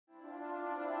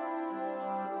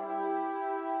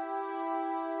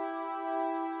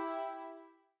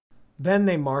Then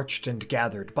they marched and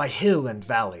gathered by hill and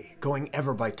valley, going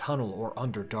ever by tunnel or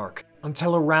under dark,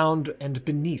 until around and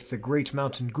beneath the great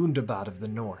mountain Gundabad of the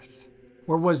north.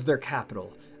 Where was their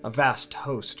capital, a vast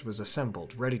host was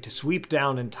assembled, ready to sweep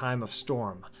down in time of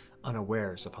storm,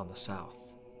 unawares upon the south.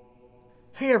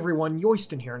 Hey everyone,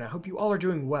 Yoiston here, and I hope you all are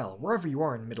doing well, wherever you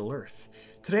are in Middle-earth.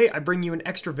 Today I bring you an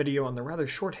extra video on the rather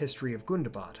short history of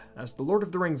Gundabad, as The Lord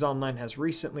of the Rings Online has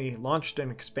recently launched an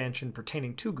expansion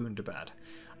pertaining to Gundabad.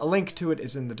 A link to it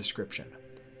is in the description.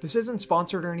 This isn't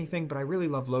sponsored or anything, but I really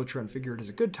love Lotra and figure it is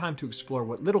a good time to explore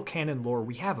what little canon lore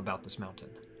we have about this mountain.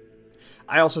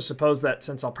 I also suppose that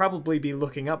since I'll probably be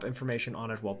looking up information on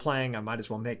it while playing, I might as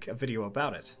well make a video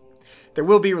about it. There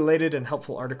will be related and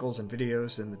helpful articles and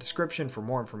videos in the description for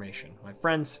more information. My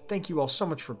friends, thank you all so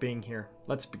much for being here.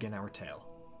 Let's begin our tale.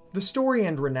 The story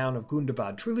and renown of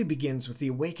Gundabad truly begins with the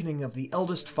awakening of the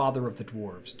eldest father of the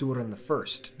dwarves, Durin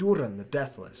I, Durin the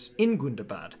Deathless, in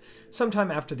Gundabad,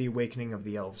 sometime after the awakening of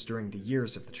the elves during the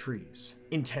Years of the Trees,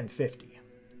 in 1050.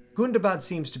 Gundabad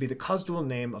seems to be the Khazdual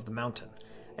name of the mountain,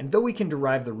 and though we can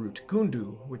derive the root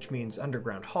Gundu, which means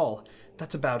underground hall,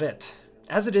 that's about it.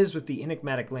 As it is with the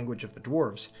enigmatic language of the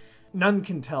dwarves, none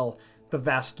can tell the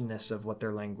vastness of what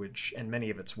their language and many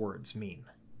of its words mean.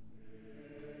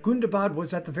 Gundabad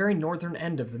was at the very northern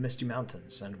end of the Misty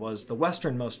Mountains, and was the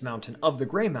westernmost mountain of the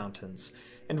Grey Mountains,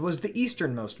 and was the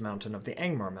easternmost mountain of the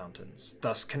Angmar Mountains,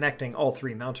 thus connecting all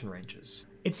three mountain ranges.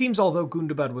 It seems although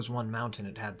Gundabad was one mountain,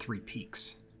 it had three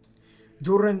peaks.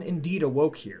 Durin indeed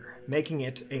awoke here, making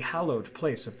it a hallowed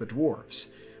place of the dwarves,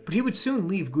 but he would soon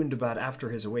leave Gundabad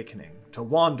after his awakening, to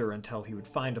wander until he would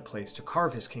find a place to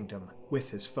carve his kingdom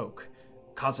with his folk,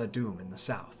 Khazad-dûm in the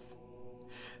south.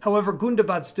 However,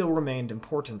 Gundabad still remained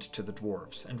important to the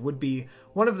dwarves, and would be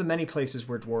one of the many places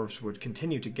where dwarves would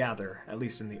continue to gather, at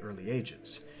least in the early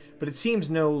ages. But it seems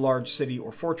no large city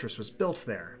or fortress was built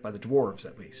there, by the dwarves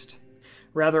at least.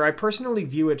 Rather, I personally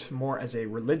view it more as a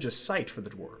religious site for the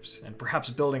dwarves, and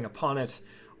perhaps building upon it,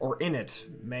 or in it,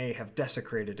 may have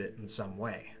desecrated it in some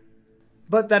way.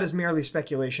 But that is merely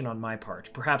speculation on my part.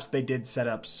 Perhaps they did set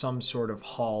up some sort of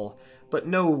hall, but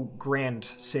no grand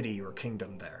city or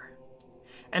kingdom there.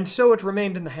 And so it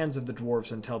remained in the hands of the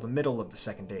dwarves until the middle of the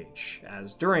Second Age,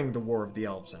 as during the War of the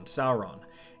Elves and Sauron,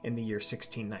 in the year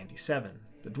 1697,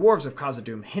 the dwarves of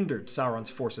Khazad-dûm hindered Sauron's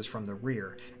forces from the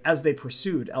rear as they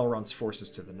pursued Elrond's forces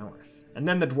to the north, and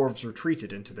then the dwarves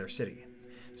retreated into their city.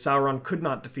 Sauron could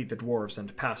not defeat the dwarves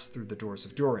and pass through the doors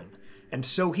of Durin, and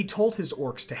so he told his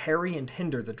orcs to harry and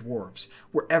hinder the dwarves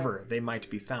wherever they might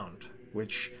be found,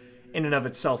 which in and of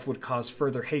itself would cause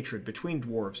further hatred between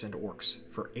dwarves and orcs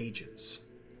for ages.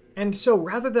 And so,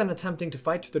 rather than attempting to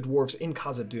fight the dwarves in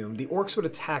Khazad-dûm, the orcs would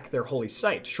attack their holy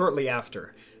site shortly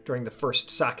after, during the first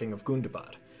sacking of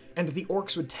Gundabad, and the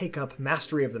orcs would take up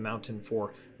mastery of the mountain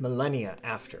for millennia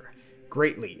after,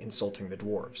 greatly insulting the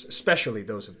dwarves, especially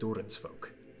those of Durin's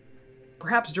folk.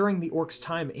 Perhaps during the orcs'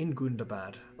 time in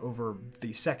Gundabad, over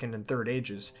the Second and Third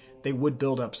Ages, they would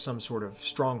build up some sort of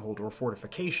stronghold or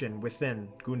fortification within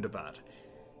Gundabad.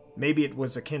 Maybe it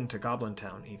was akin to Goblin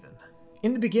Town, even.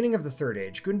 In the beginning of the Third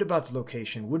Age, Gundabad's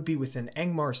location would be within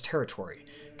Angmar's territory,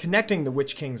 connecting the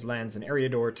Witch King's lands in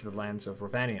Eriador to the lands of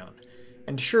Rhovanion,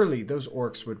 and surely those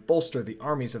orcs would bolster the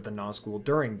armies of the Nazgul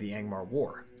during the Angmar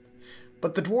War.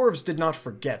 But the dwarves did not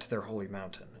forget their holy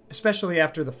mountain, especially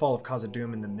after the fall of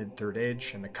Khazad-dûm in the mid-Third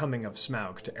Age and the coming of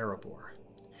Smaug to Erebor.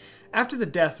 After the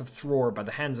death of Thror by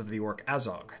the hands of the orc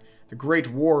Azog, the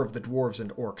Great War of the Dwarves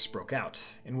and Orcs broke out,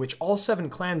 in which all 7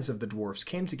 clans of the dwarves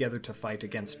came together to fight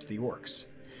against the orcs.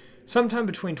 Sometime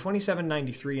between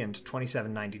 2793 and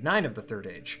 2799 of the Third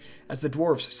Age, as the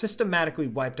dwarves systematically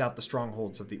wiped out the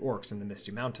strongholds of the orcs in the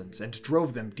Misty Mountains and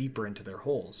drove them deeper into their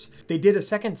holes, they did a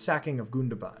second sacking of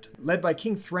Gundabad, led by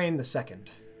King Thrain II,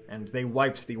 and they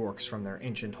wiped the orcs from their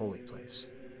ancient holy place.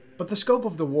 But the scope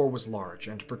of the war was large,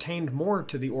 and pertained more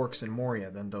to the orcs in Moria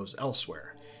than those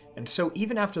elsewhere. And so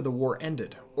even after the war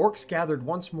ended, orcs gathered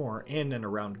once more in and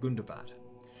around Gundabad.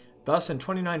 Thus, in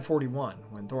 2941,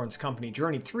 when Thorin's company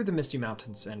journeyed through the Misty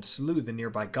Mountains and slew the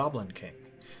nearby Goblin King,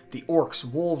 the orcs,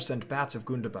 wolves, and bats of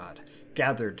Gundabad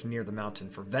gathered near the mountain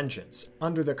for vengeance,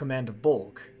 under the command of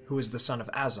Bolg, who is the son of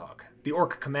Azog, the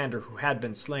orc commander who had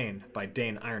been slain by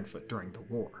Dane Ironfoot during the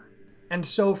war. And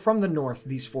so, from the north,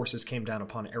 these forces came down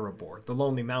upon Erebor, the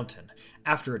Lonely Mountain,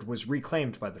 after it was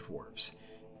reclaimed by the dwarves.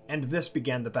 And this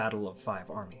began the Battle of 5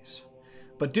 Armies.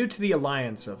 But due to the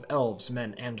alliance of elves,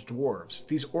 men, and dwarves,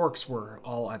 these orcs were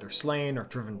all either slain or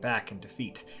driven back in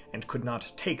defeat, and could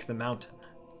not take the mountain.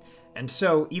 And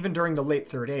so, even during the late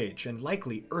Third Age, and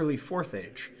likely early Fourth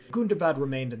Age, Gundabad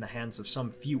remained in the hands of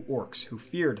some few orcs who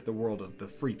feared the world of the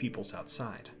free peoples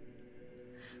outside.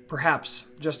 Perhaps,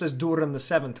 just as Durin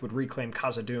the VII would reclaim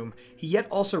Khazad-dûm, he yet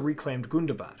also reclaimed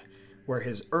Gundabad, where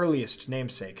his earliest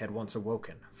namesake had once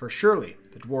awoken, for surely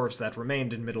the dwarves that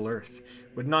remained in Middle-earth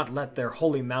would not let their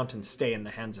holy mountain stay in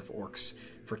the hands of orcs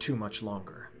for too much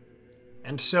longer.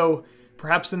 And so,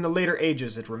 perhaps in the later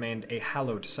ages it remained a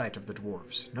hallowed site of the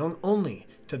dwarves, known only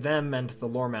to them and the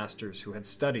lore masters who had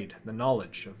studied the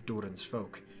knowledge of Durin's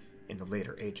folk in the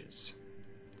later ages.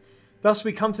 Thus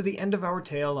we come to the end of our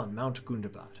tale on Mount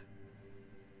Gundabad.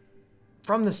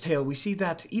 From this tale we see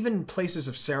that even places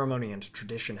of ceremony and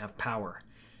tradition have power,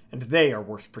 and they are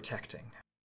worth protecting.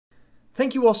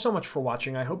 Thank you all so much for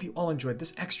watching. I hope you all enjoyed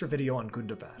this extra video on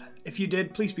Gundabad. If you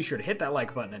did, please be sure to hit that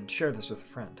like button and share this with a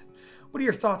friend. What are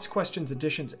your thoughts, questions,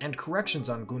 additions, and corrections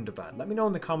on Gundabad? Let me know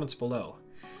in the comments below.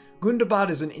 Gundabad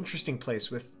is an interesting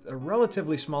place with a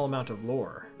relatively small amount of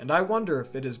lore, and I wonder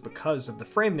if it is because of the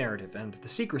frame narrative and the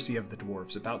secrecy of the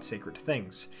dwarves about sacred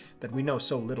things that we know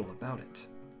so little about it.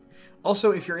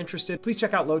 Also, if you're interested, please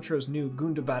check out Lotro's new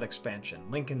Gundabad expansion,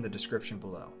 link in the description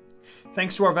below.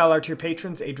 Thanks to our Valar tier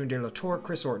patrons, Adrian de la Torre,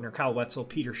 Chris Ortner, Kyle Wetzel,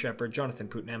 Peter Shepard, Jonathan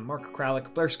Putnam, Mark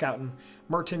Kralik, Blair Scouten,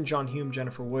 Merton, John Hume,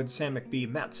 Jennifer Wood, Sam McBee,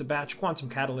 Matt Sabach, Quantum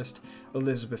Catalyst,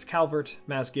 Elizabeth Calvert,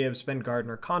 Maz Gibbs, Ben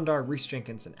Gardner, Kondar, Reese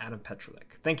Jenkins, and Adam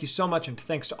Petrulik. Thank you so much, and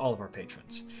thanks to all of our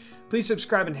patrons. Please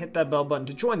subscribe and hit that bell button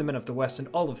to join the Men of the West and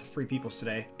all of the Free Peoples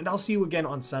today, and I'll see you again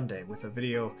on Sunday with a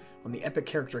video on the epic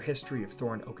character history of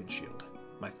Thorin Oakenshield.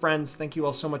 My friends, thank you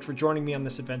all so much for joining me on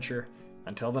this adventure.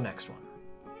 Until the next one.